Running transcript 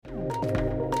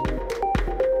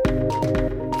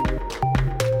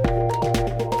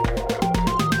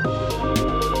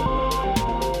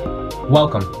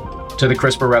Welcome to the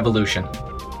CRISPR Revolution.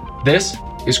 This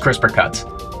is CRISPR Cuts,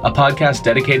 a podcast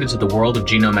dedicated to the world of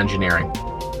genome engineering.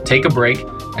 Take a break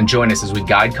and join us as we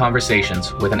guide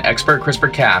conversations with an expert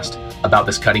CRISPR cast about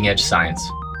this cutting-edge science.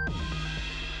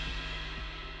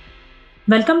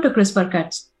 Welcome to CRISPR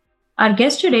Cuts. Our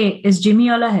guest today is Jimmy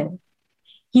Olaher.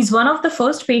 He's one of the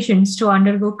first patients to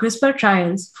undergo CRISPR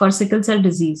trials for sickle cell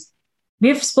disease.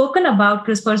 We've spoken about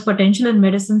CRISPR's potential in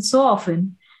medicine so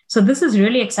often, so this is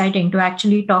really exciting to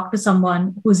actually talk to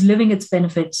someone who's living its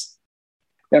benefits.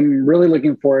 I'm really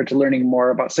looking forward to learning more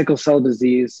about sickle cell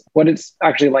disease, what it's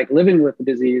actually like living with the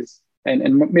disease,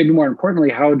 and maybe more importantly,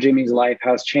 how Jimmy's life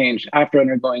has changed after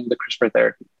undergoing the CRISPR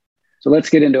therapy. So let's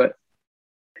get into it.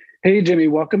 Hey, Jimmy,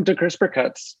 welcome to CRISPR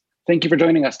Cuts. Thank you for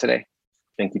joining us today.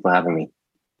 Thank you for having me.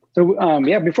 So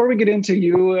before we get into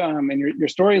you and your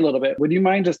story a little bit, would you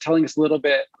mind just telling us a little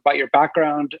bit about your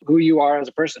background, who you are as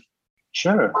a person?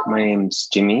 Sure. My name's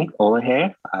Jimmy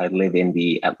Olaher. I live in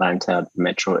the Atlanta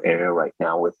metro area right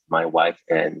now with my wife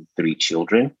and 3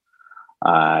 children.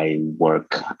 I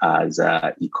work as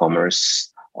an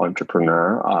e-commerce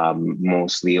entrepreneur,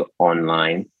 mostly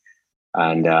online.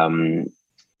 And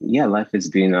life has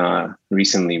been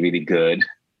recently really good.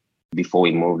 Before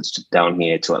we moved down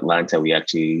here to Atlanta, we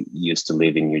actually used to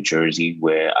live in New Jersey,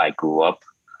 where I grew up.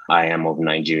 I am of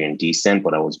Nigerian descent,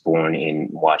 but I was born in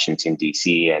Washington,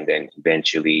 D.C., and then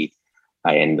eventually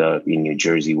I ended up in New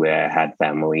Jersey, where I had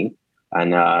family.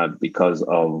 And because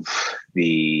of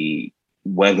the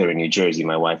weather in New Jersey,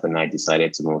 my wife and I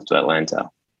decided to move to Atlanta.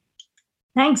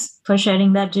 Thanks for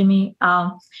sharing that, Jimmy.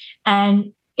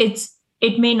 And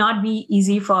it may not be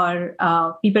easy for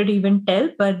people to even tell,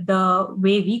 but the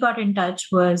way we got in touch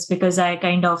was because I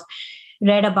kind of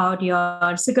read about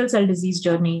your sickle cell disease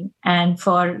journey. And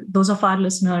for those of our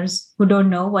listeners who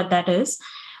don't know what that is,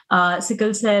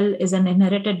 sickle cell is an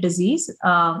inherited disease.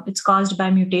 It's caused by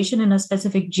mutation in a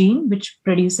specific gene, which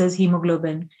produces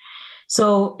hemoglobin.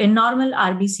 So in normal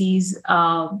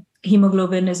RBCs,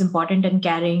 hemoglobin is important in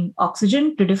carrying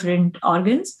oxygen to different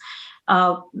organs.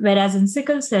 Whereas in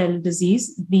sickle cell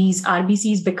disease, these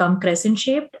RBCs become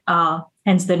crescent-shaped,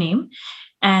 hence the name.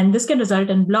 And this can result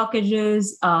in blockages,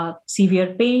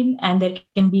 severe pain, and there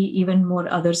can be even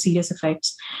more other serious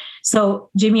effects. So,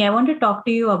 Jimmy, I want to talk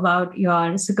to you about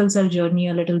your sickle cell journey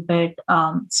a little bit,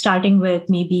 starting with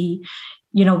maybe,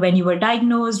 when you were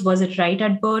diagnosed, was it right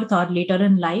at birth or later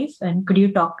in life? And could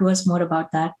you talk to us more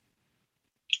about that?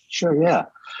 Sure, yeah.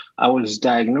 I was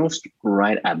diagnosed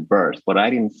right at birth, but I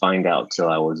didn't find out till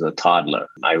I was a toddler.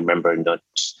 I remember not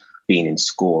being in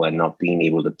school and not being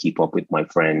able to keep up with my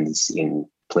friends in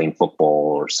playing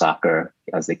football or soccer,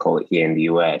 as they call it here in the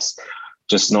US,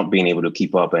 just not being able to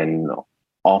keep up and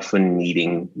often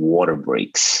needing water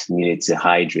breaks, needed to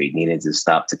hydrate, needed to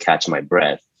stop to catch my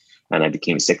breath. And I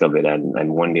became sick of it.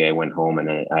 And one day I went home and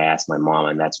I asked my mom,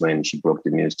 and that's when she broke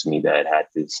the news to me that I had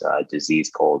this disease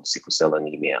called sickle cell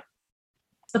anemia.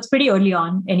 That's pretty early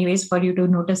on, anyways, for you to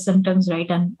notice symptoms, right?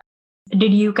 And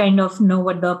did you kind of know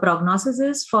what the prognosis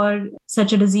is for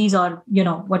such a disease, or,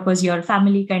 what was your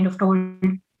family kind of told?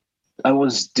 I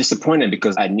was disappointed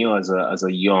because I knew as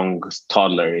a young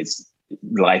toddler,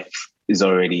 life is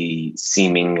already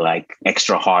seeming like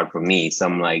extra hard for me. So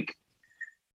I'm like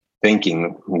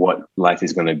thinking what life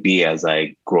is going to be as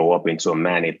I grow up into a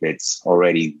man, if it's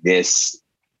already this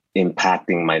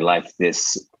impacting my life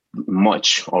this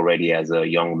much already as a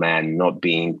young man, not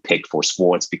being picked for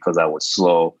sports because I was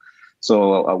slow.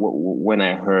 So when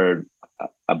I heard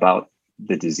about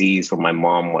the disease from my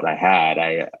mom, what I had,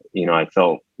 I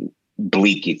felt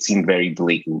bleak. It seemed very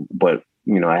bleak, but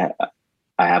I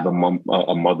have a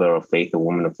mother of faith, a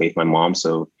woman of faith, my mom.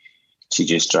 So she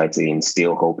just tried to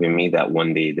instill hope in me that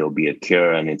one day there'll be a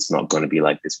cure and it's not going to be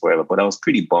like this forever. But I was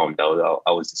pretty bummed.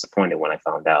 I was disappointed when I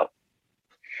found out.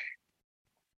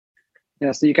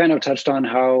 Yeah, so you kind of touched on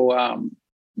how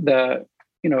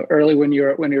early when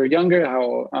you were younger,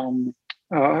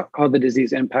 how the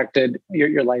disease impacted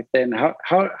your life. Then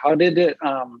how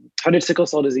did sickle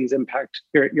cell disease impact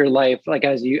your life, like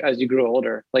as you grew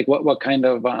older? Like what kind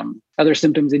of other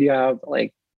symptoms did you have?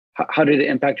 Like how did it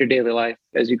impact your daily life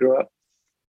as you grew up?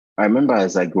 I remember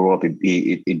as I grew up,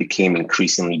 it became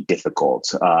increasingly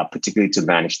difficult, particularly to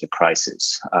manage the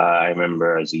crisis. I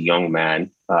remember as a young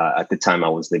man, at the time I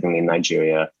was living in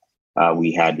Nigeria,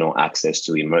 we had no access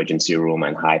to emergency room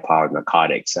and high-powered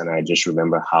narcotics. And I just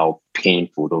remember how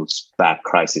painful those bad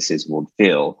crises would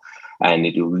feel. And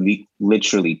it would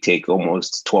literally take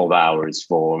almost 12 hours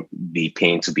for the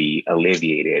pain to be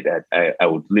alleviated. I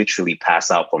would literally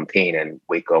pass out from pain and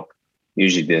wake up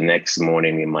usually the next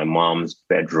morning in my mom's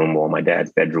bedroom or my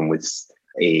dad's bedroom with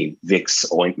a Vicks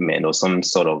ointment or some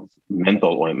sort of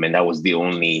menthol ointment. That was the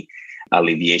only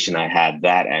alleviation I had,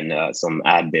 that and some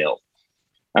Advil.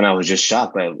 And I was just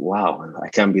shocked, like, wow, I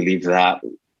can't believe that.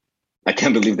 I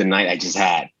can't believe the night I just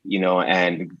had,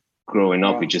 and growing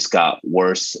up, It just got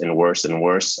worse and worse and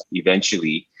worse.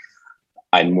 Eventually,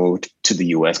 I moved to the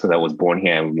US because I was born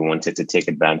here and we wanted to take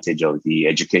advantage of the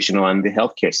educational and the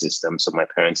healthcare system. So my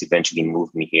parents eventually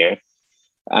moved me here.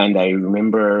 And I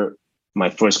remember my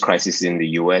first crisis in the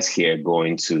US here,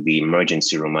 going to the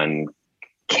emergency room and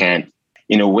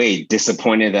in a way,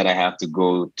 disappointed that I have to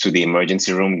go to the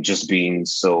emergency room, just being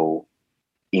so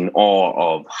in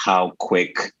awe of how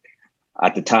quick,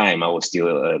 at the time I was still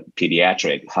a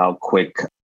pediatric, how quick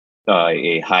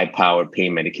a high-powered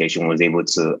pain medication was able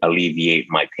to alleviate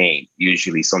my pain.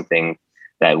 Usually something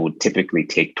that would typically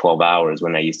take 12 hours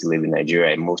when I used to live in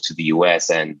Nigeria. I moved to the US,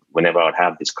 and whenever I would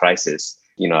have this crisis,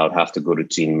 I would have to go to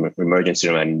the emergency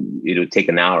room, and it would take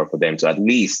an hour for them to at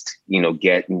least,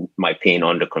 get my pain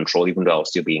under control, even though I was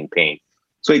still being in pain.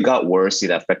 So it got worse. It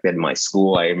affected my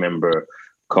school. I remember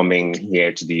coming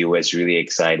here to the US really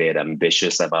excited,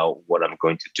 ambitious about what I'm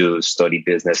going to do, study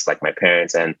business like my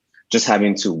parents, and just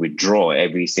having to withdraw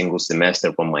every single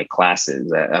semester from my classes.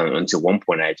 Until one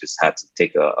point, I just had to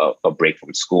take a break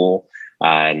from school.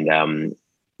 And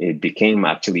it became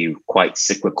actually quite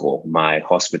cyclical, my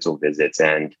hospital visits.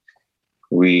 And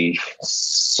we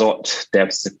sought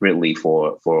desperately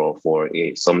for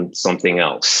something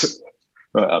else,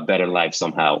 a better life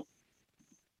somehow.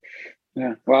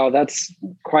 Yeah. Wow. That's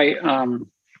quite,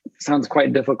 sounds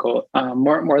quite difficult.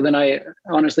 More than I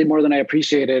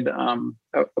appreciated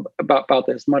about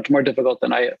this. Much more difficult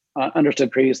than I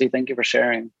understood previously. Thank you for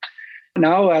sharing.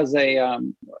 Now, as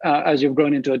you've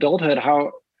grown into adulthood,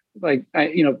 how,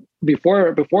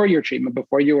 before your treatment,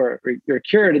 before you're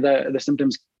cured, the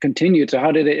symptoms continued. So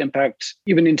how did it impact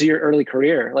even into your early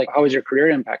career? Like, how was your career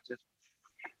impacted?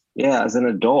 Yeah, as an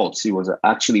adult, it was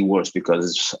actually worse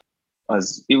because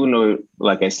even though,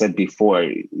 like I said before,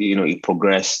 it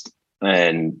progressed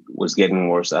and was getting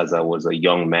worse as I was a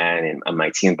young man in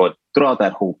my teen. But throughout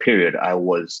that whole period, I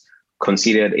was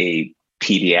considered a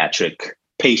pediatric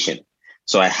patient.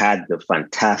 So I had the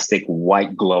fantastic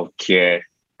white glove care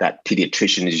that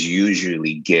pediatricians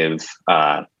usually give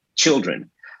children.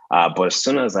 But as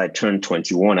soon as I turned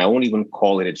 21, I won't even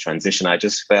call it a transition. I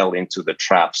just fell into the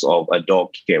traps of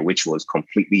adult care, which was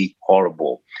completely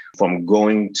horrible. From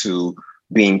going to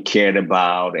being cared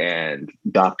about and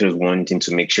doctors wanting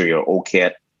to make sure you're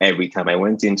okay every time, I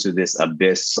went into this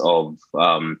abyss of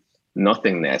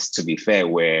nothingness, to be fair,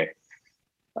 where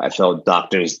I felt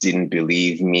doctors didn't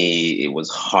believe me. It was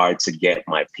hard to get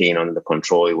my pain under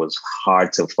control. It was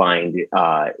hard to find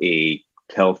a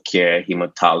healthcare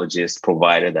hematologist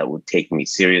provider that would take me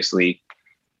seriously.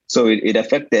 So it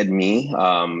affected me.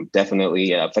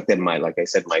 Definitely affected like I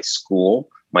said, my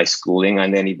schooling.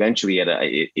 And then eventually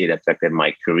it affected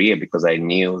my career because I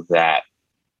knew that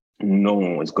no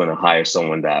one was going to hire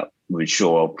someone that would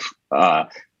show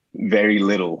up very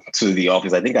little to the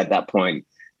office. I think at that point,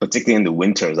 particularly in the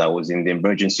winters, I was in the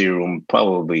emergency room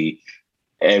probably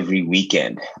every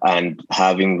weekend and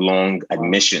having long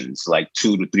admissions, like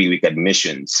 2 to 3 week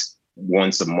admissions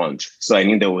once a month. So I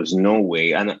knew there was no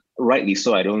way, and rightly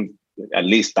so, at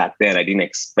least back then, I didn't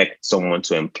expect someone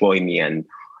to employ me and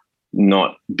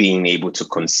not being able to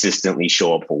consistently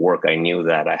show up for work. I knew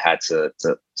that I had to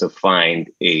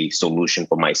find a solution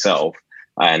for myself.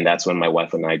 And that's when my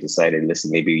wife and I decided,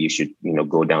 listen, maybe you should,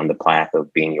 go down the path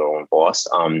of being your own boss.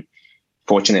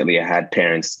 Fortunately, I had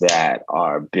parents that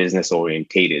are business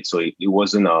orientated, so it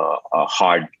wasn't a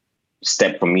hard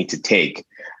step for me to take.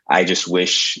 I just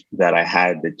wish that I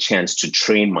had the chance to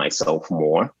train myself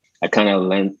more. I kind of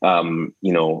learned,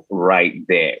 right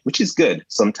there, which is good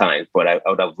sometimes, but I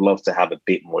would have loved to have a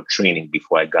bit more training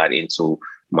before I got into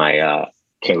my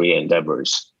career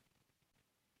endeavors.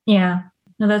 Yeah,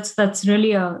 no, that's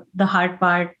really the hard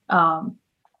part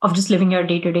of just living your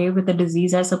day-to-day with the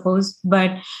disease, I suppose.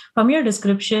 But from your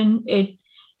description, it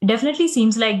definitely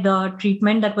seems like the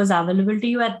treatment that was available to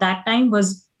you at that time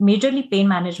was majorly pain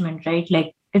management, right?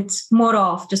 Like it's more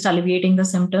of just alleviating the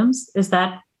symptoms. Is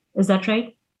that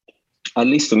right? At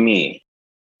least for me,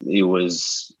 I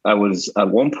was at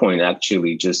one point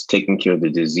actually just taking care of the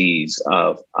disease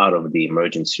out of the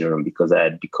emergency room because I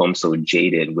had become so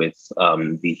jaded with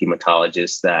the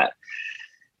hematologist that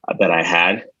I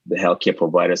had, the healthcare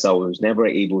providers. I was never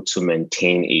able to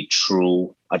maintain a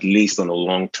true, at least on a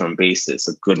long-term basis,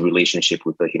 a good relationship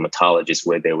with the hematologist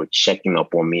where they were checking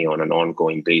up on me on an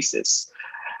ongoing basis.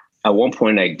 At one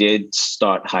point, I did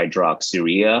start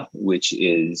hydroxyurea, which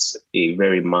is a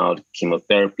very mild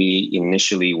chemotherapy.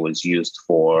 Initially, was used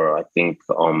for, I think,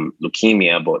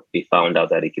 leukemia, but they found out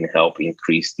that it can help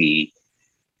increase the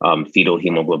fetal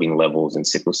hemoglobin levels in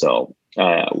sickle cell.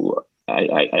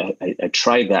 I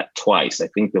tried that twice. I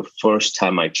think the first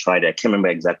time I tried it, I can't remember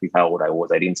exactly how old I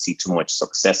was. I didn't see too much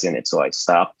success in it, so I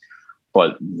stopped.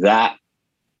 But that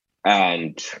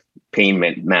and pain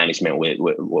management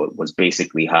was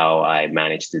basically how I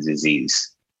managed the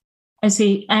disease. I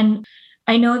see. And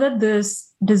I know that this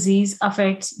disease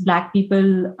affects Black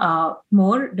people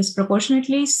more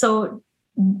disproportionately. So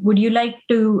would you like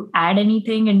to add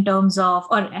anything in terms of,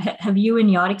 or have you in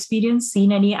your experience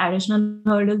seen any additional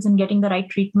hurdles in getting the right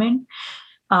treatment,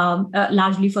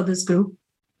 largely for this group?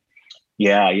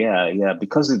 Yeah.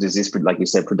 Because the disease, like you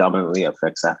said, predominantly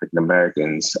affects African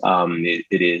Americans.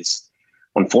 It is,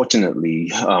 unfortunately,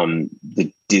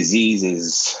 the disease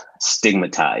is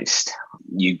stigmatized.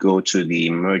 You go to the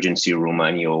emergency room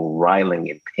and you're writhing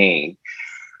in pain,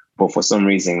 but for some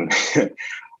reason,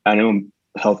 I know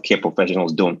healthcare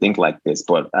professionals don't think like this,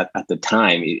 but at the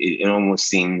time, it almost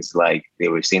seems like they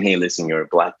were saying, "Hey, listen, you're a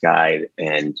Black guy,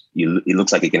 and it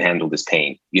looks like you can handle this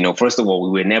pain." First of all,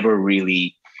 we were never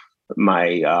really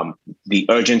the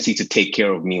urgency to take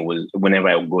care of me was whenever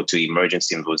I would go to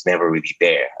emergency rooms was never really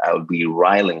there. I would be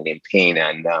writhing in pain,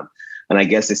 and I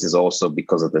guess this is also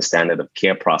because of the standard of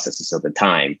care processes of the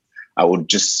time. I would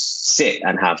just sit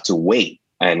and have to wait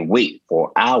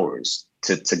for hours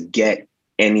to get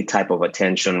any type of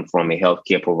attention from a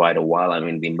healthcare provider while I'm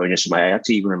in the emergency room. I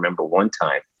actually even remember one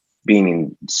time being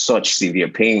in such severe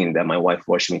pain that my wife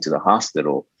rushed me to the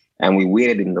hospital, and we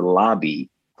waited in the lobby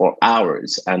for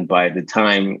hours. And by the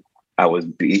time I was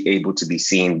able to be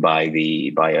seen by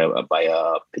a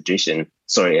physician,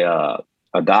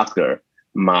 a doctor,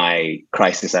 my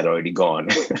crisis had already gone.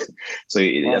 So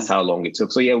that's how long it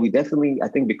took. So yeah, we definitely, I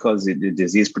think because the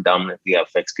disease predominantly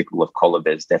affects people of color,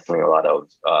 there's definitely a lot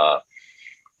of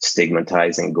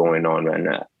stigmatizing going on.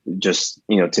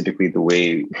 And typically the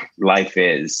way life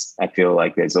is, I feel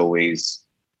like there's always,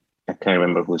 I can't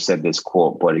remember who said this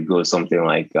quote, but it goes something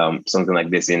like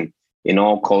this: in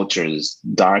all cultures,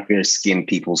 darker skinned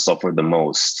people suffer the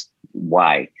most.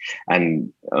 Why?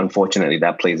 And unfortunately,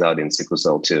 that plays out in sickle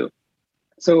cell too.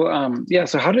 So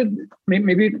so how did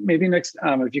maybe next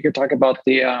if you could talk about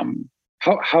the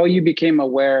how you became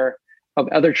aware of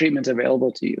other treatments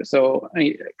available to you. So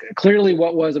clearly,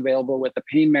 what was available with the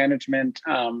pain management,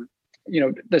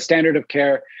 the standard of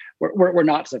care were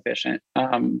not sufficient.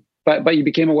 But you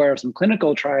became aware of some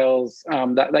clinical trials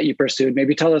that you pursued.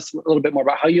 Maybe tell us a little bit more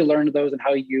about how you learned those and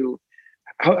how you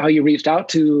reached out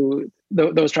to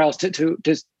those trials to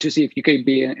see if you could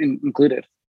be included.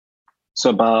 So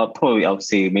about probably, I would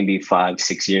say maybe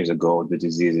 5-6 years ago, the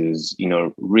disease is,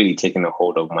 really taking a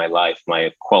hold of my life.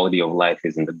 My quality of life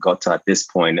is in the gutter at this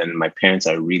point, and my parents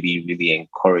are really, really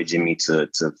encouraging me to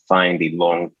find a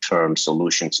long-term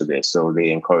solution to this. So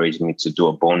they encouraged me to do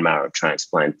a bone marrow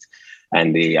transplant.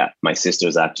 And my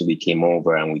sisters actually came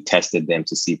over and we tested them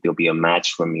to see if there'll be a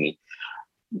match for me.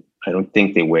 I don't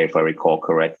think they were, if I recall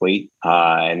correctly.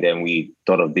 And then we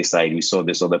thought of this idea. We saw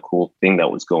this other cool thing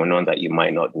that was going on, that you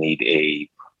might not need a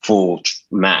full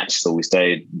match. So we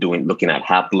started looking at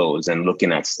haplos and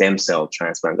looking at stem cell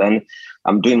transplants. And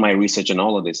I'm doing my research on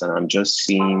all of this, and I'm just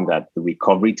seeing that the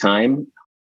recovery time,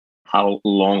 how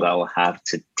long I'll have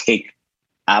to take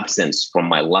absence from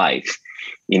my life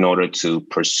in order to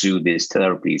pursue these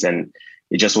therapies. And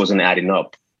it just wasn't adding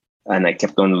up. And I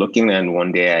kept on looking, and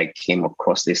one day I came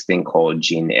across this thing called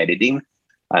gene editing,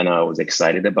 and I was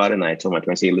excited about it. And I told my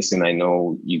parents, "Hey, listen, I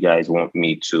know you guys want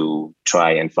me to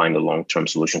try and find a long-term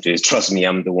solution to this. Trust me,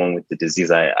 I'm the one with the disease.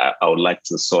 I would like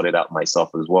to sort it out myself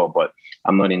as well, but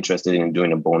I'm not interested in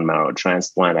doing a bone marrow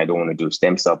transplant. I don't want to do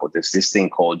stem cell, but there's this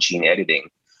thing called gene editing.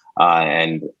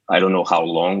 And I don't know how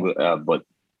long, but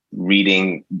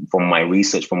reading from my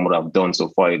research, from what I've done so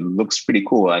far, it looks pretty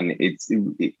cool. And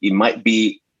it might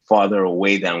be farther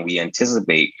away than we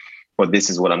anticipate, but this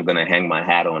is what I'm going to hang my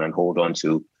hat on and hold on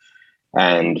to."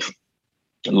 And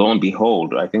lo and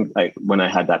behold, I think when I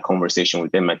had that conversation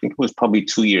with them, I think it was probably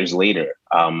 2 years later,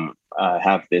 I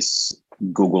have this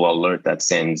Google alert that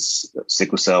sends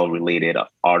sickle cell related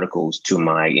articles to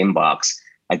my inbox.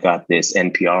 I got this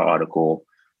NPR article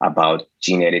about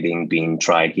gene editing being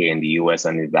tried here in the US,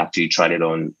 and they've actually tried it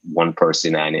on one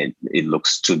person, and it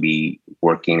looks to be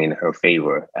working in her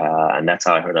favor. And that's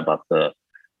how I heard about the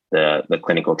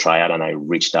clinical trial, and I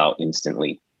reached out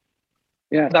instantly.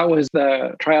 Yeah, that was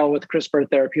the trial with CRISPR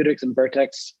Therapeutics and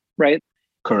Vertex, right?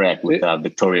 Correct, with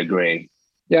Victoria Gray.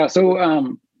 Yeah,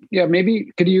 so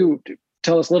maybe could you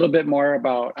tell us a little bit more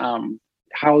about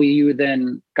how you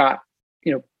then got,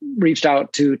 reached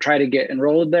out to try to get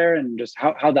enrolled there, and just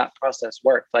how that process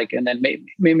worked? Like, and then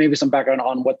maybe some background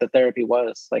on what the therapy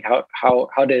was. Like, how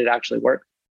did it actually work?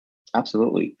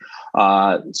 Absolutely.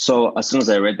 So as soon as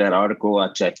I read that article,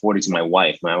 actually, I forwarded it to my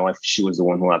wife. My wife, she was the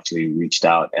one who actually reached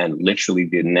out. And literally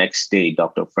the next day,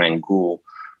 Dr. Frank Gould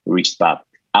reached back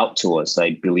out to us.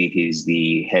 I believe he's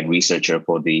the head researcher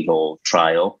for the whole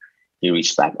trial. He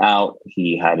reached back out.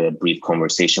 He had a brief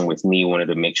conversation with me, wanted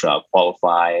to make sure I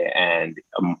qualify. And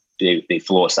they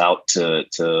flew us out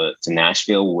to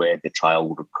Nashville, where the trial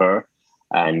would occur.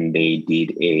 And they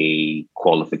did a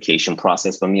qualification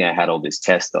process for me. I had all these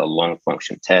tests, a lung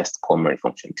function test, pulmonary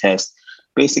function test,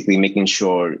 basically making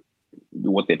sure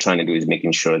what they're trying to do is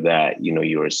making sure that,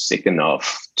 you're sick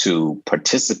enough to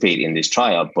participate in this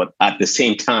trial, but at the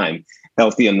same time,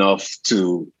 healthy enough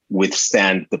to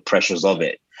withstand the pressures of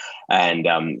it. And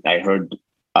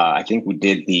I think we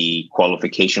did the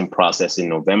qualification process in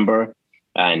November.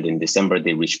 And in December,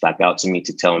 they reached back out to me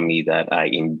to tell me that I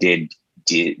indeed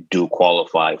do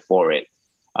qualify for it.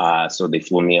 So they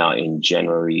flew me out in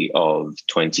January of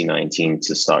 2019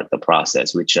 to start the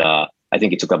process, which I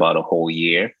think it took about a whole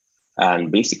year.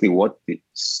 And basically what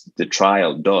the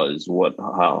trial does,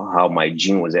 how my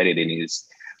gene was edited is,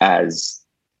 as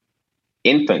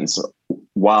infants,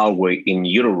 while we're in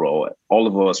utero, all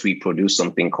of us, we produce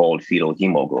something called fetal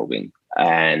hemoglobin.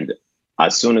 And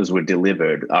as soon as we're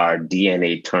delivered, our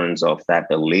DNA turns off that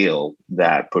allele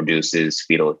that produces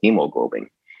fetal hemoglobin.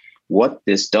 What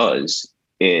this does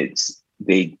is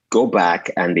they go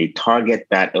back and they target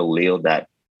that allele that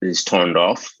is turned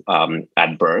off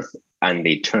at birth, and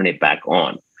they turn it back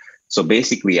on. So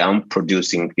basically, I'm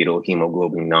producing fetal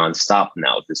hemoglobin nonstop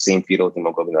now, the same fetal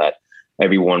hemoglobin that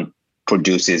everyone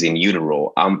produces in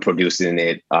utero. I'm producing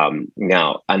it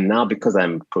now. And now, because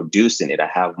I'm producing it, I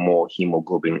have more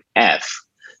hemoglobin F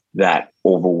that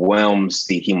overwhelms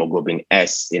the hemoglobin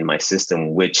S in my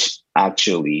system, which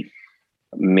actually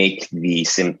make the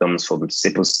symptoms from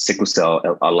sickle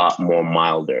cell a lot more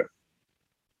milder.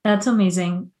 That's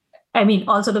amazing. I mean,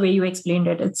 also the way you explained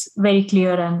it, it's very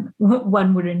clear, and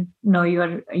one wouldn't know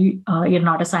you're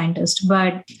not a scientist.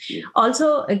 But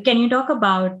also, can you talk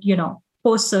about,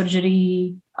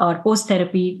 post-surgery or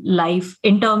post-therapy life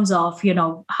in terms of,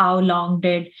 how long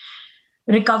did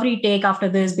recovery take after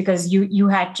this? Because you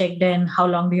had checked in, how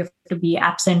long do you have to be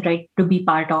absent, right, to be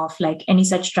part of like any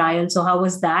such trial? So how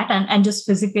was that? And just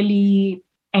physically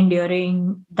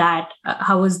enduring that,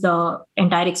 how was the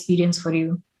entire experience for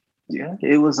you? Yeah,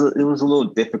 it was a little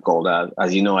difficult.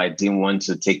 As you know, I didn't want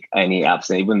to take any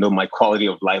absence, even though my quality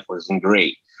of life wasn't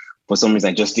great. For some reason,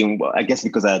 I just didn't. I guess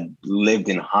because I lived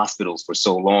in hospitals for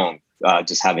so long,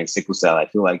 just having sickle cell, I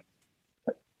feel like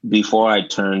before I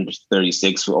turned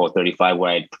 36 or 35,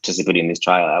 where I participated in this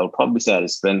trial, I would probably say I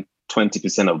spent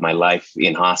 20% of my life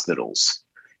in hospitals.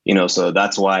 So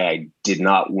that's why I did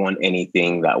not want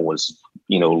anything that was,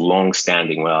 long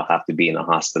standing, where I'll have to be in a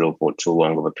hospital for too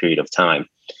long of a period of time.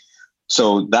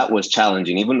 So that was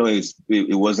challenging, even though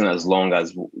it wasn't as long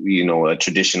as, a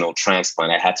traditional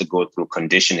transplant. I had to go through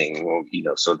conditioning,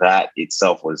 so that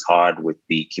itself was hard with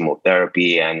the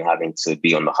chemotherapy and having to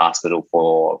be on the hospital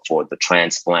for the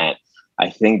transplant. I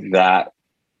think that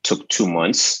took 2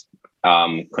 months,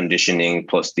 conditioning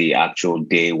plus the actual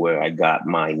day where I got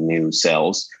my new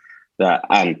cells.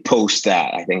 And post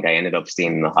that, I think I ended up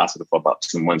staying in the hospital for about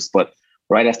 2 months. But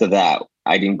right after that,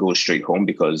 I didn't go straight home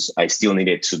because I still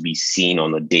needed to be seen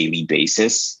on a daily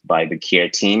basis by the care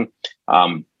team.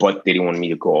 But they didn't want me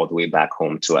to go all the way back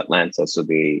home to Atlanta. So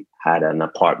they had an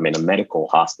apartment, a medical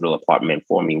hospital apartment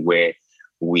for me, where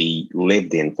we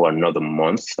lived in for another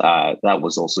month. That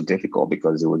was also difficult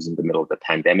because it was in the middle of the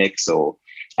pandemic. So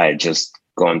I had just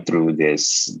gone through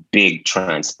this big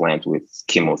transplant with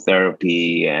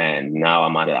chemotherapy, and now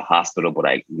I'm at a hospital, but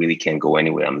I really can't go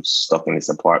anywhere. I'm stuck in this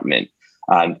apartment.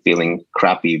 I'm feeling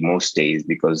crappy most days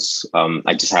because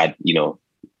I just had,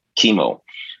 chemo.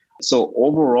 So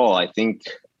overall, I think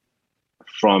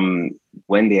from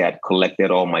when they had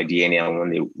collected all my DNA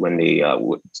and when they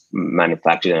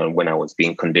manufactured and when I was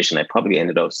being conditioned, I probably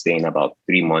ended up staying about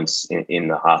 3 months in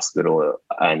the hospital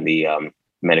and the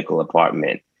medical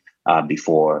apartment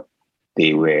before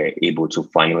they were able to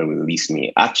finally release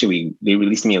me. Actually, they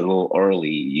released me a little early.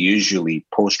 Usually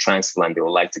post-transplant, they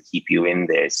would like to keep you in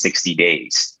there 60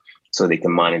 days so they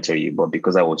can monitor you. But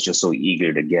because I was just so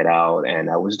eager to get out, and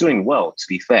I was doing well, to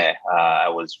be fair, I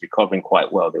was recovering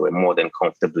quite well. They were more than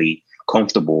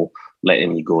comfortable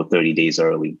letting me go 30 days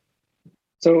early.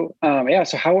 So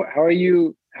so how are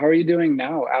you doing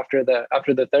now after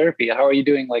the therapy? How are you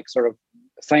doing, like, sort of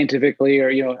scientifically,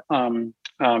 or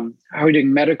how are you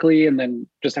doing medically, and then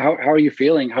just how are you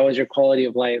feeling? How is your quality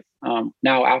of life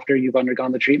now after you've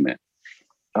undergone the treatment?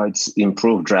 It's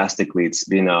improved drastically. It's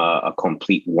been a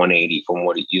complete 180 from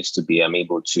what it used to be. I'm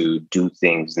able to do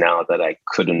things now that I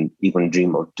couldn't even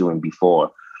dream of doing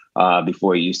before.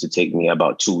 Before, it used to take me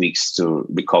about 2 weeks to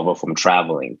recover from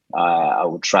traveling. I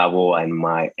would travel and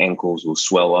my ankles will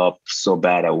swell up so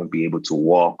bad I won't be able to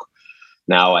walk.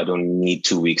 Now I don't need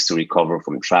 2 weeks to recover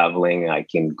from traveling. I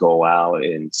can go out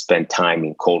and spend time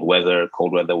in cold weather.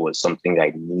 Cold weather was something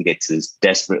I needed to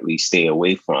desperately stay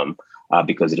away from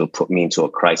because it'll put me into a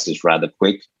crisis rather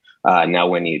quick. Now,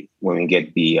 when we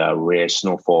get the rare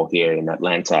snowfall here in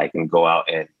Atlanta, I can go out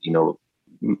and,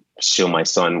 show my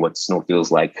son what snow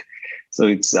feels like. So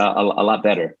it's a lot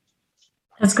better.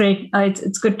 That's great.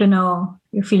 It's good to know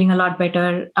you're feeling a lot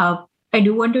better. I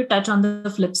do want to touch on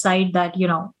the flip side that,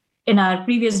 in our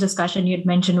previous discussion, you had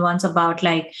mentioned once about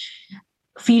like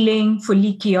feeling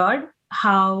fully cured,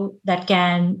 how that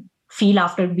can feel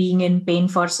after being in pain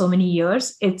for so many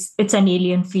years. It's an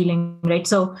alien feeling, right?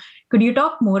 So could you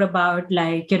talk more about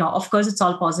like, of course, it's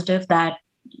all positive that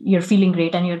you're feeling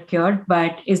great and you're cured,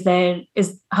 but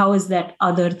how is that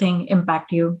other thing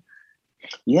impact you?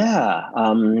 Yeah,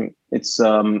 it's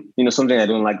something I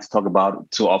don't like to talk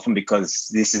about too often because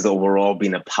this has overall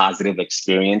been a positive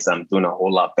experience. I'm doing a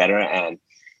whole lot better, and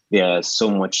there are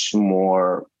so much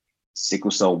more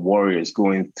sickle cell warriors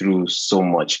going through so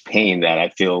much pain that I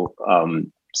feel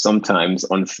sometimes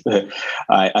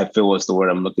I feel what's the word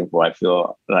I'm looking for. I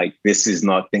feel like this is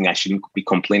nothing I shouldn't be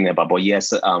complaining about. But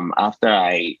yes, after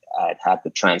I had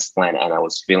the transplant and I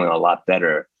was feeling a lot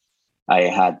better, I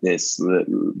had this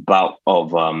bout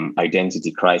of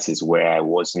identity crisis where I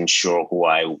wasn't sure who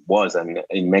I was. And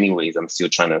in many ways, I'm still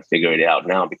trying to figure it out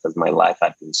now because my life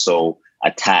had been so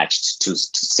attached to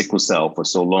sickle cell for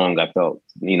so long. I felt,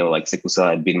 like sickle cell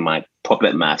had been my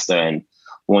puppet master. And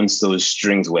once those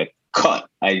strings were cut,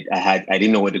 I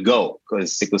didn't know where to go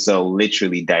because sickle cell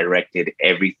literally directed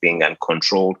everything and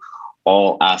controlled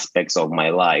all aspects of my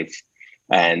life.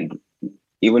 And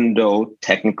even though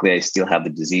technically I still have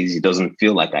the disease, it doesn't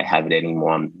feel like I have it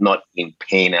anymore. I'm not in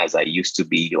pain as I used to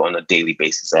be on a daily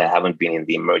basis. I haven't been in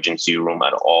the emergency room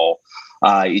at all.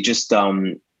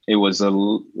 It was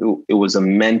a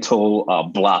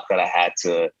mental block that I had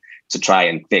to try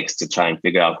and fix, to try and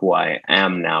figure out who I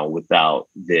am now without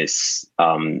this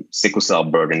sickle cell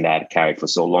burden that I carried for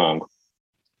so long.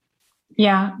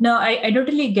 Yeah, no, I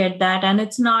totally get that. And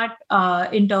it's not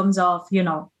in terms of,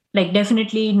 like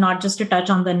definitely not just to touch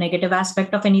on the negative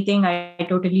aspect of anything. I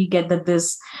totally get that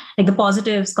this, like the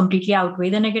positives completely outweigh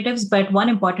the negatives. But one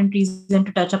important reason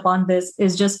to touch upon this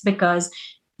is just because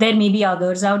there may be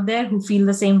others out there who feel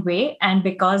the same way. And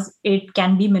because it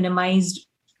can be minimized,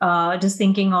 just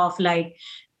thinking of like,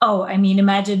 oh, I mean,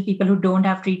 imagine people who don't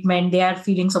have treatment, they are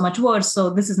feeling so much worse. So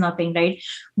this is nothing, right?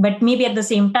 But maybe at the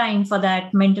same time, for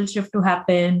that mental shift to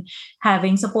happen,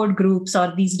 having support groups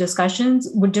or these discussions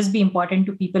would just be important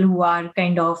to people who are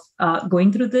kind of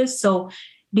going through this. So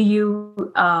do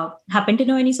you happen to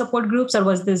know any support groups, or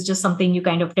was this just something you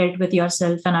kind of dealt with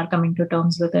yourself and are coming to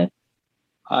terms with it?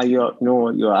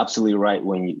 You're absolutely right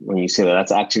when you say that.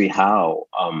 That's actually how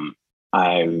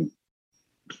I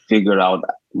figured out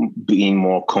being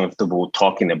more comfortable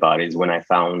talking about it, is when I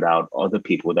found out other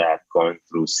people that have gone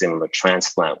through similar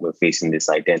transplant were facing this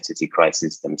identity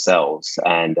crisis themselves.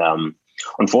 And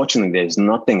unfortunately, there's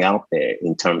nothing out there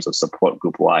in terms of support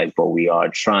group wise, but we are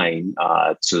trying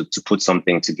to put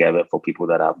something together for people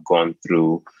that have gone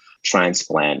through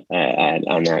transplant and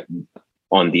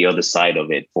on the other side of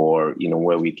it, for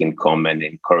where we can come and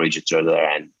encourage each other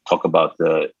and talk about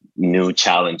the new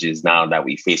challenges now that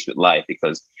we face with life.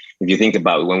 Because if you think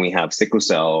about when we have sickle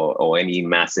cell or any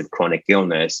massive chronic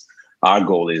illness, our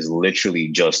goal is literally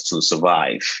just to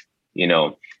survive,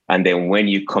 and then when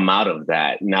you come out of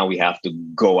that, now we have to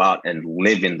go out and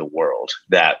live in the world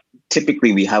that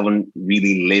typically we haven't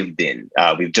really lived in.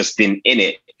 We've just been in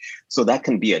it. So that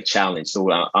can be a challenge.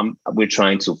 So we're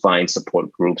trying to find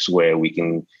support groups where we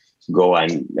can go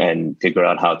and figure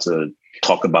out how to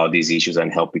talk about these issues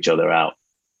and help each other out.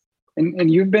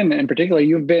 And you've been, in particular,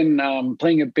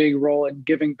 playing a big role in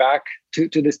giving back to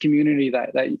this community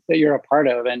that you're a part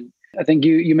of. And I think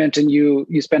you mentioned you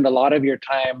spend a lot of your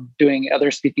time doing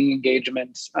other speaking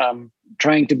engagements,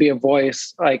 trying to be a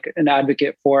voice, like an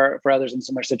advocate for others in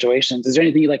similar situations. Is there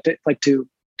anything you'd like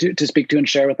to speak to and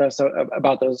share with us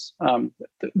about those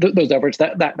efforts,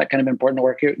 that kind of important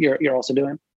work you're also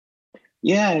doing?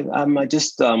 Yeah, I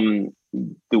just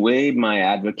the way my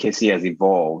advocacy has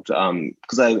evolved,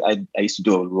 because I used to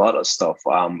do a lot of stuff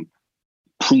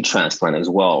pre-transplant as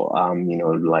well.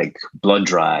 Like blood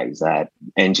drives at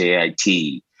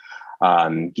NJIT,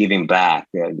 giving back,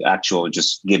 actual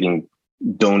just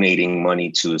donating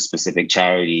money to specific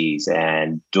charities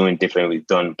and doing different. We've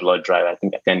done blood drive. I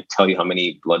think I can't tell you how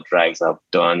many blood drives I've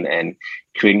done and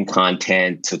creating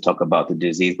content to talk about the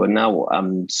disease. But now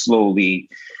I'm slowly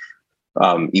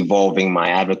evolving my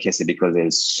advocacy because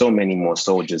there's so many more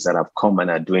soldiers that have come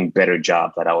and are doing better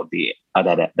job that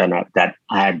that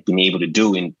I had been able to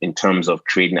do in terms of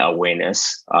creating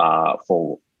awareness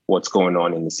for what's going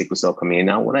on in the sickle cell community.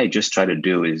 Now, what I just try to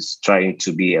do is trying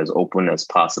to be as open as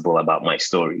possible about my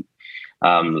story.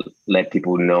 Let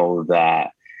people know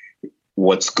that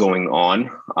what's going on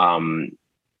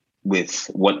with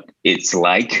what it's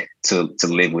like to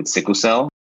live with sickle cell.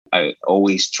 I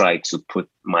always try to put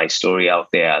my story out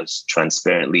there as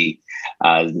transparently,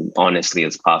 as honestly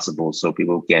as possible so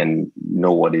people can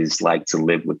know what it's like to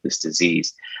live with this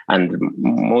disease. And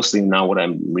mostly now what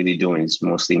I'm really doing is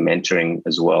mostly mentoring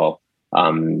as well.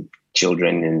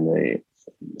 Children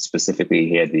specifically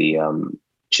here, the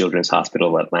Children's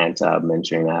Hospital of Atlanta,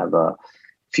 mentoring. I have a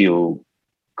few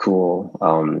cool.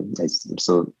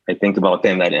 So I think about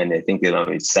them and I think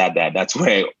it's sad that that's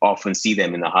where I often see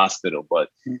them in the hospital. But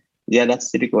yeah, that's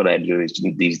typically what I do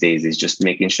these days is just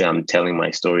making sure I'm telling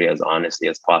my story as honestly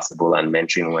as possible and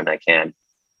mentoring when I can.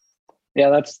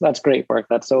 Yeah, that's great work.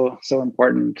 That's so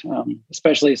important,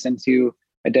 especially since you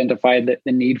identified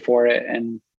the need for it.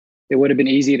 And it would have been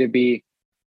easy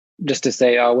to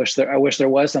say, oh, I wish there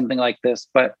was something like this,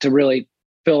 but to really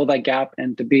fill that gap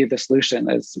and to be the solution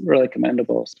is really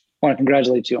commendable. So I want to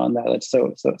congratulate you on that. That's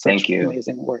so thank you.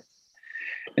 Amazing work.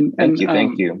 Thank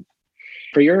you.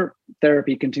 For your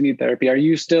continued therapy, are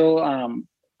you still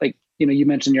you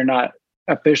mentioned you're not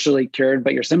officially cured,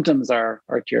 but your symptoms are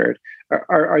cured.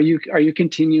 Are you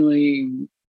continuing?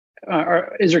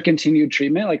 Is there continued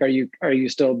treatment? Like, are you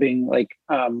still being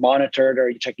monitored? Or are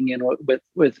you checking in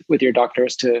with your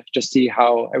doctors to just see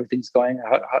how everything's going?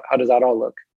 How does that all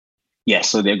look? Yeah,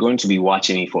 so they're going to be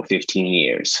watching me for 15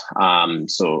 years.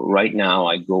 So right now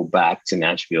I go back to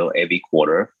Nashville every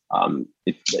quarter.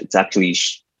 It's actually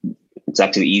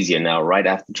easier now. Right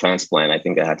after transplant, I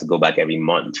think I had to go back every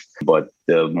month. But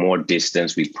the more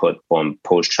distance we put from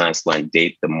post-transplant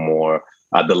date, the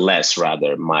less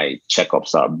my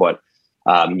checkups are. But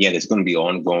there's going to be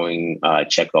ongoing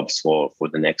checkups for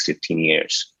the next 15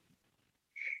 years.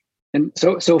 And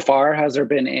so far, has there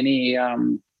been any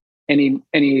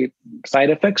side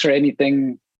effects or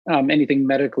anything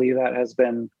medically that has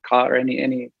been caught, or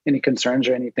any concerns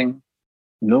or anything?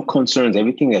 No concerns.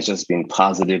 Everything has just been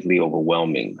positively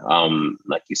overwhelming.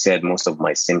 Like you said, most of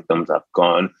my symptoms have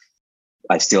gone.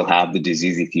 I still have the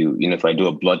disease. If I do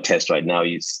a blood test right now,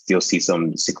 you still see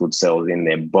some sickle cells in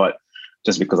there. But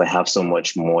just because I have so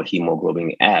much more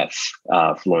hemoglobin F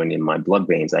flowing in my blood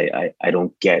veins, I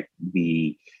don't get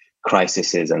the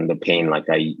crises and the pain like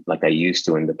I used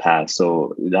to in the past.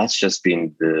 So that's just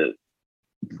been the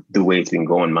way it's been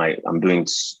going. I'm doing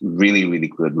really, really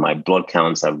good. My blood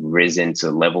counts have risen to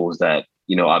levels that,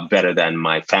 are better than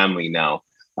my family now.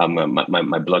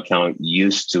 My blood count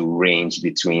used to range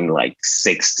between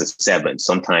 6 to 7,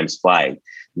 sometimes 5.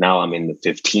 Now I'm in the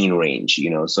 15 range,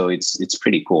 so it's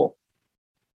pretty cool.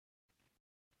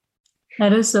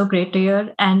 That is so great to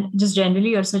hear. And just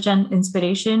generally, you're such an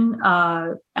inspiration,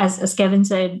 as Kevin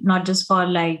said, not just for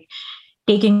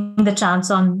taking the chance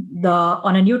on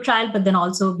a new trial, but then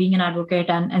also being an advocate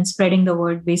and spreading the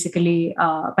word basically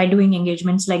by doing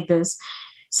engagements like this.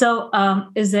 So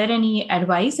is there any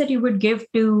advice that you would give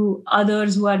to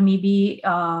others who are maybe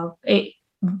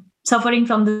suffering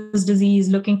from this disease,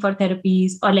 looking for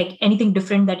therapies, or anything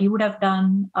different that you would have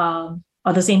done,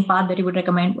 or the same path that you would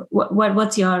recommend?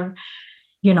 What's your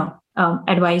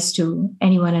advice to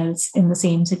anyone else in the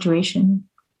same situation?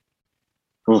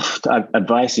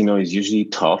 Advice, is usually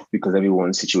tough because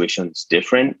everyone's situation is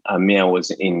different. I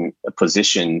was in a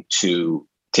position to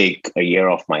take a year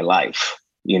off my life,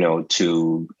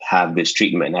 to have this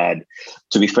treatment.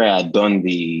 To be fair, I'd done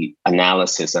the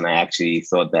analysis and I actually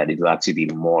thought that it would actually be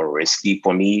more risky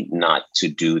for me not to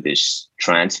do this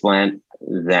transplant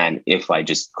than if I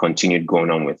just continued going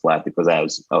on with life, because I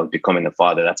was becoming a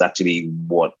father. That's actually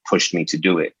what pushed me to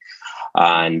do it.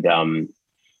 And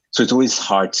so it's always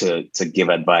hard to give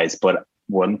advice. But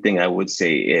one thing I would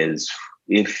say is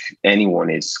if anyone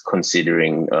is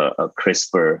considering a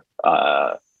CRISPR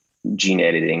gene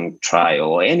editing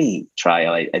trial or any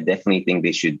trial, I definitely think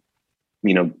they should,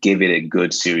 give it a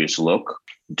good, serious look,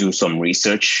 do some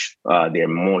research. There are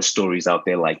more stories out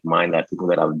there like mine that people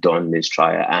that have done this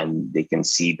trial and they can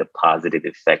see the positive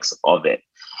effects of it.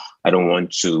 I don't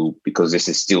want to, because this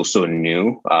is still so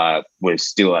new. We're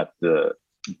still at the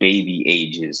baby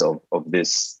ages of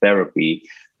this therapy.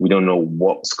 We don't know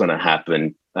what's going to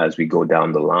happen as we go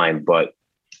down the line. But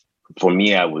for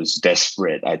me, I was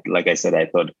desperate. Like I said, I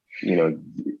thought,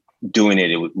 doing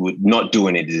it, not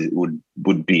doing it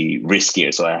would be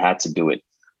riskier. So I had to do it.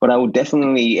 But I would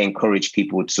definitely encourage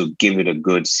people to give it a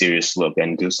good, serious look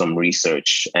and do some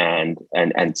research and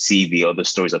see the other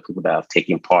stories of people that have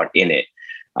taken part in it.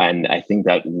 And I think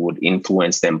that would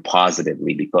influence them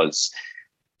positively, because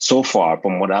so far,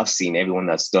 from what I've seen, everyone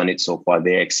that's done it so far,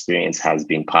 their experience has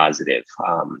been positive.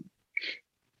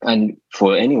 And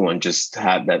for anyone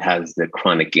that has the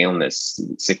chronic illness,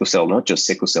 sickle cell, not just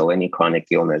sickle cell, any chronic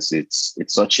illness, it's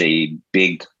such a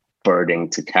big burden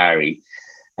to carry.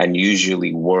 And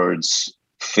usually words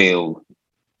fail,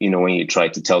 when you try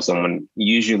to tell someone,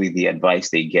 usually the advice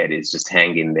they get is just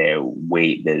hang in there,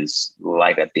 wait, there's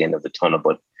light at the end of the tunnel.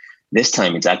 But this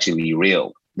time it's actually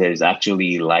real. There's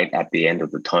actually light at the end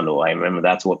of the tunnel. I remember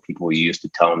that's what people used to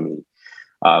tell me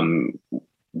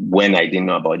when I didn't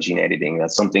know about gene editing,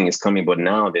 that something is coming. But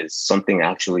now there's something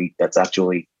that's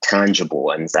actually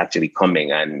tangible, and it's actually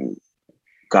coming. And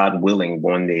God willing,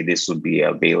 one day this would be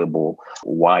available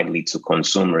widely to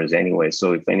consumers anyway.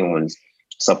 So if anyone's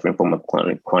suffering from a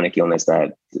chronic illness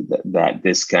that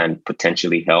this can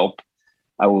potentially help,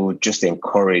 I would just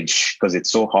encourage, because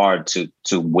it's so hard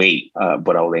to wait,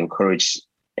 but I will encourage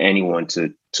anyone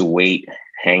to wait,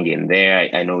 hang in there.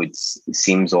 I know it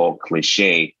seems all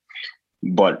cliche,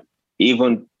 but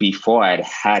even before I'd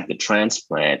had the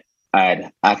transplant,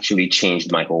 I'd actually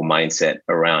changed my whole mindset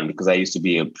around, because I used to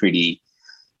be a pretty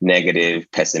negative,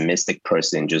 pessimistic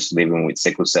person, just living with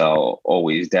sickle cell,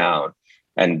 always down.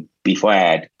 And before I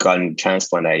had gotten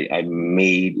transplant, I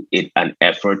made it an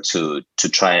effort to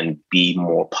try and be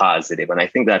more positive. And I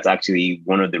think that's actually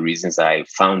one of the reasons I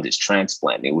found this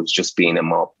transplant. It was just being a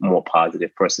more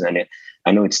positive person. And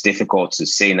I know it's difficult to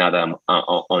say now that I'm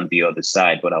on the other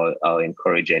side, but I'll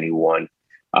encourage anyone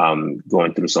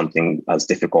going through something as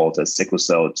difficult as sickle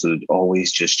cell to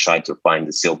always just try to find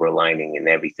the silver lining in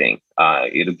everything.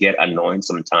 It'll get annoying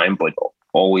sometime, but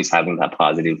always having that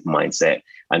positive mindset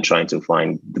and trying to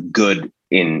find the good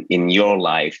in your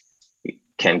life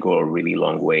can go a really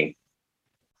long way.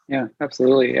 Yeah,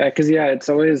 absolutely. Because it's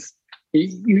always,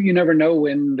 you never know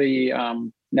when the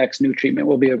next new treatment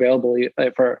will be available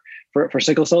for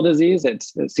sickle cell disease. It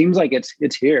seems like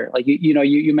it's here. Like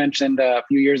you mentioned a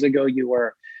few years ago you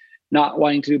were not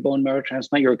wanting to do bone marrow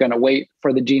transplant. You were going to wait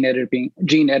for the gene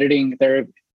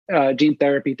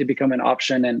therapy to become an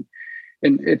option, and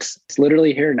it's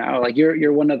literally here now. Like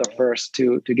you're one of the first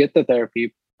to get the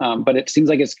therapy, but it seems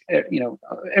like it's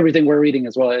everything we're reading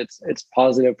as well. It's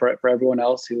positive for everyone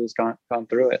else who's gone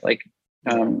through it. Like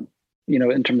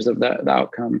in terms of the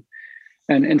outcome,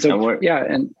 and so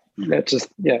and that's just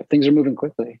things are moving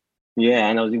quickly. Yeah,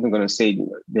 and I was even going to say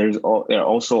there are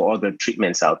also other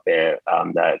treatments out there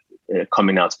that are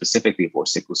coming out specifically for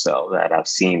sickle cell that I've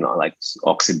seen, like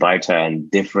Oxybryta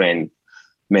and different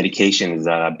medications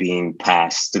that are being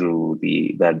passed through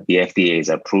that the FDA is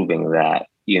approving, that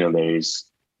there is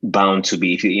bound to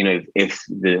be, if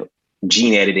the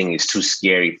gene editing is too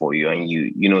scary for you,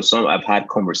 and I've had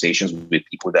conversations with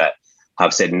people that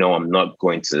have said, no, I'm not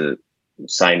going to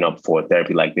sign up for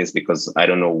therapy like this because I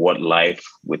don't know what life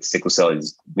without sickle cell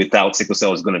is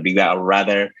going to be. That I'd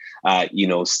rather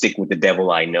stick with the devil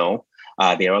I know.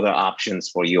 There are other options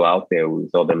for you out there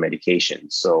with other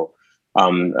medications. So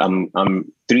I'm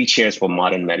 3 cheers for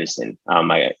modern medicine.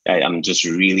 I'm just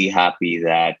really happy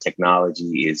that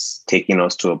technology is taking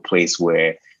us to a place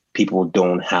where people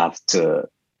don't have to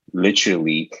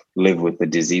literally live with a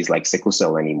disease like sickle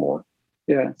cell anymore.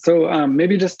 Yeah. So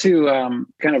maybe just to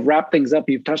kind of wrap things up,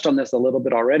 you've touched on this a little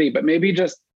bit already, but maybe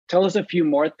just tell us a few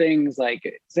more things, like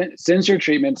since your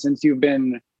treatment, since you've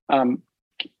been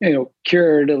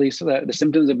cured, at least the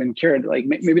symptoms have been cured, like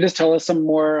maybe just tell us some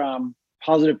more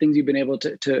positive things you've been able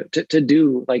to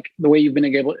do, like the way you've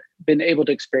been able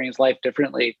to experience life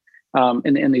differently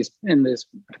in this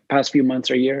past few months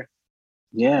or year.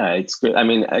 Yeah, it's good. I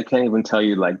mean, I can't even tell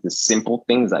you like the simple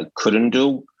things I couldn't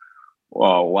do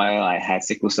while I had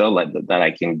sickle cell that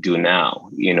I can do now.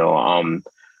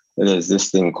 There's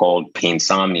this thing called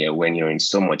painsomnia, when you're in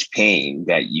so much pain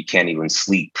that you can't even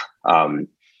sleep.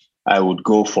 I would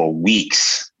go for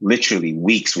weeks, literally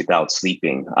weeks without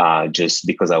sleeping, just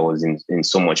because I was in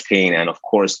so much pain. And of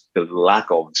course, the lack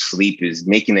of sleep is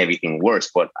making everything worse,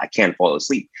 but I can't fall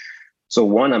asleep. So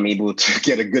one, I'm able to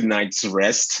get a good night's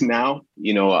rest now.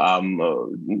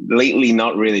 Lately,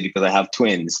 not really, because I have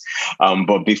twins.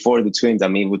 But before the twins,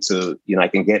 I'm able to, I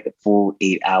can get the full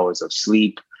 8 hours of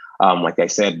sleep. Like I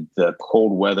said, the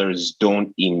cold weathers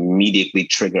don't immediately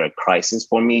trigger a crisis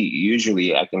for me.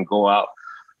 Usually I can go out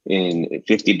in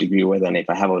 50-degree weather, and if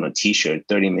I have on a t-shirt,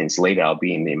 30 minutes later, I'll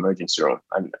be in the emergency room.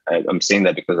 I'm saying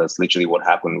that because that's literally what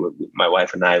happened with my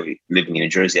wife and I. We lived in New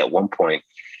Jersey at one point.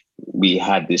 We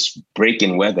had this break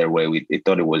in weather where we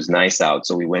thought it was nice out.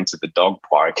 So we went to the dog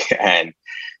park, and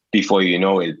before you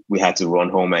know it, we had to run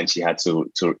home, and she had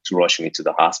to rush me to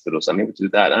the hospital. So I'm able to do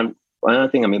that. Another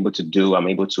thing I'm able to do, I'm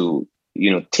able to,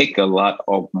 take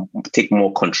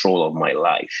more control of my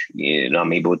life.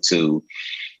 I'm able to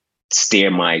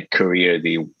steer my career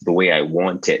the way I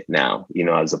want it now,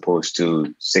 as opposed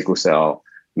to sickle cell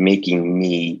making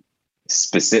me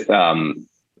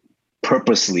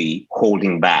purposely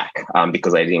holding back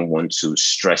because I didn't want to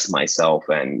stress myself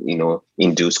and,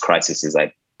 induce crises.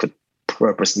 I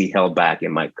purposely held back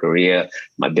in my career,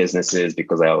 my businesses,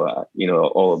 because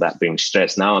all of that brings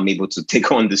stress. Now I'm able to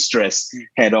take on the stress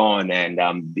head on and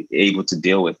I'm able to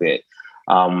deal with it.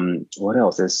 What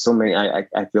else? There's so many.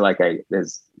 I feel like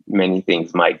there's many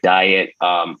things. My diet,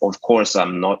 of course,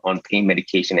 I'm not on pain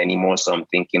medication anymore, so I'm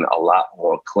thinking a lot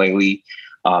more clearly.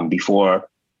 Before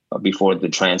the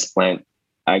transplant,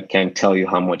 I can't tell you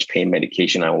how much pain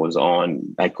medication I was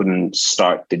on. I couldn't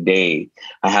start the day.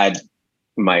 I had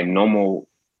my normal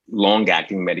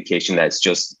long-acting medication that's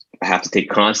just I have to take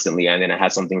constantly, and then I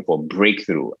had something for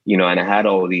breakthrough, and I had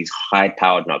all these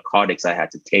high-powered narcotics I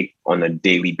had to take on a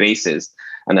daily basis,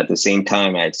 and at the same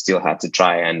time, I still had to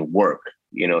try and work,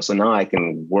 So now I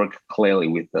can work clearly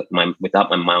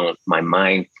without my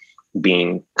mind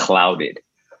being clouded.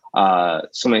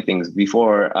 So many things.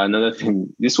 Before, another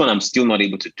thing, this one I'm still not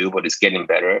able to do, but it's getting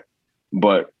better.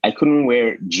 But I couldn't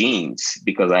wear jeans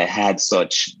because I had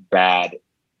such bad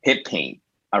hip pain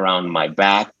around my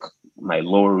back, my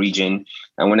lower region.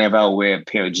 And whenever I wear a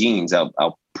pair of jeans,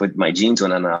 I'll put my jeans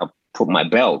on and I'll put my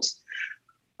belt.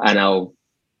 And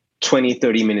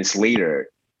 20-30 minutes later,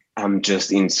 I'm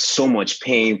just in so much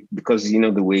pain because,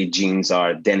 the way jeans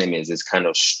are, denim is kind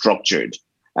of structured.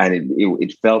 And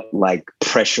it felt like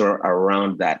pressure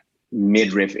around that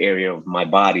midriff area of my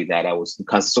body that I was,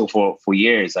 because so for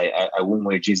years, I wouldn't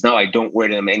wear jeans. Now I don't wear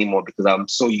them anymore because I'm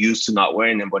so used to not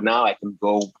wearing them. But now I can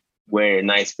go wear a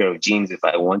nice pair of jeans if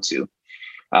I want to.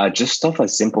 Just stuff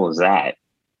as simple as that.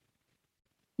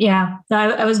 Yeah. So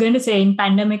I was going to say in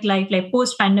pandemic life, like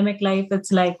post-pandemic life,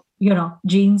 it's like,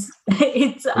 jeans.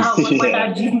 It's what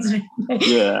are jeans?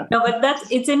 Yeah. No, but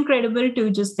it's incredible to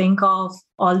just think of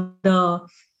all the,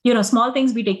 small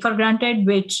things we take for granted,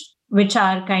 which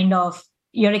are kind of,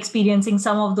 you're experiencing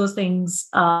some of those things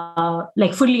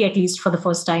like fully, at least for the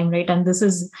first time, right? And this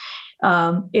is,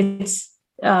 it's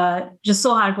just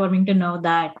so heartwarming to know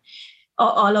that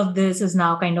all of this is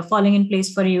now kind of falling in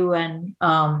place for you. And,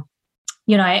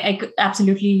 I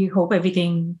absolutely hope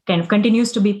everything kind of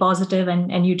continues to be positive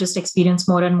and you just experience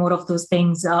more and more of those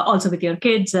things also with your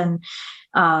kids and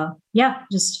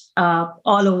just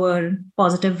all over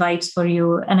positive vibes for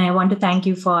you. And I want to thank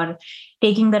you for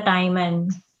taking the time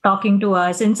and talking to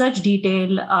us in such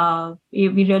detail. We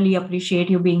really appreciate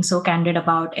you being so candid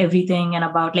about everything and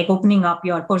about like opening up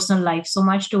your personal life so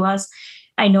much to us.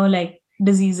 I know like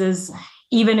diseases,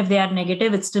 even if they are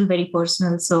negative, it's still very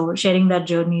personal. So sharing that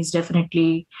journey is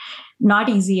definitely not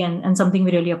easy and something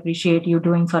we really appreciate you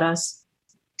doing for us.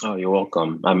 Oh, you're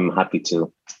welcome. I'm happy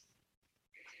to.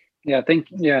 Thank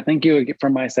you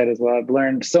from my side as well. I've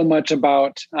learned so much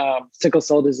about sickle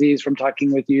cell disease from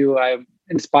talking with you. I'm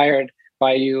inspired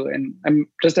by you, and I'm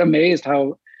just amazed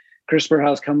how CRISPR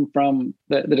has come from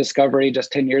the discovery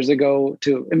just 10 years ago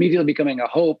to immediately becoming a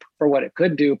hope for what it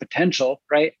could do, potential,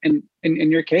 right? And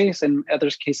in your case and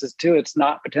others' cases too, it's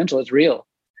not potential, it's real.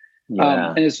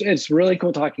 Yeah. And it's really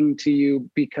cool talking to you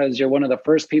because you're one of the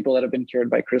first people that have been cured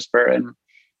by CRISPR. And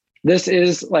this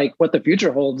is like what the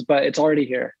future holds, but it's already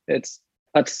here. That's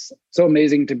so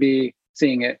amazing to be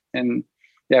seeing it. And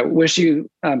wish you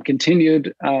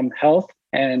continued health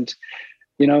and,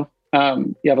 you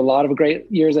have a lot of great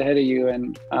years ahead of you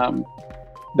and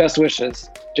best wishes,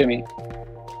 Jimmy.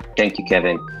 Thank you,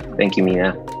 Kevin. Thank you,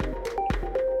 Mina.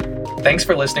 Thanks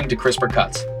for listening to CRISPR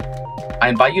Cuts. I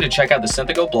invite you to check out the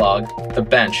Synthigo blog, The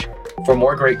Bench, for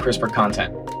more great CRISPR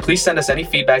content. Please send us any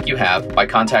feedback you have by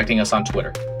contacting us on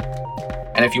Twitter.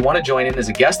 And if you want to join in as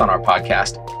a guest on our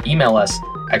podcast, email us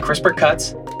at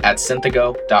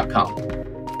CRISPRcuts@synthigo.com.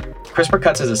 CRISPR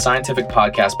Cuts is a scientific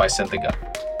podcast by Synthigo.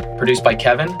 Produced by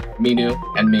Kevin, Minu,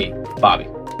 and me, Bobby.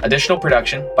 Additional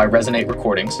production by Resonate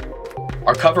Recordings.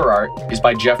 Our cover art is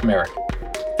by Jeff Merrick.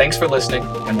 Thanks for listening,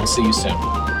 and we'll see you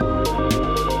soon.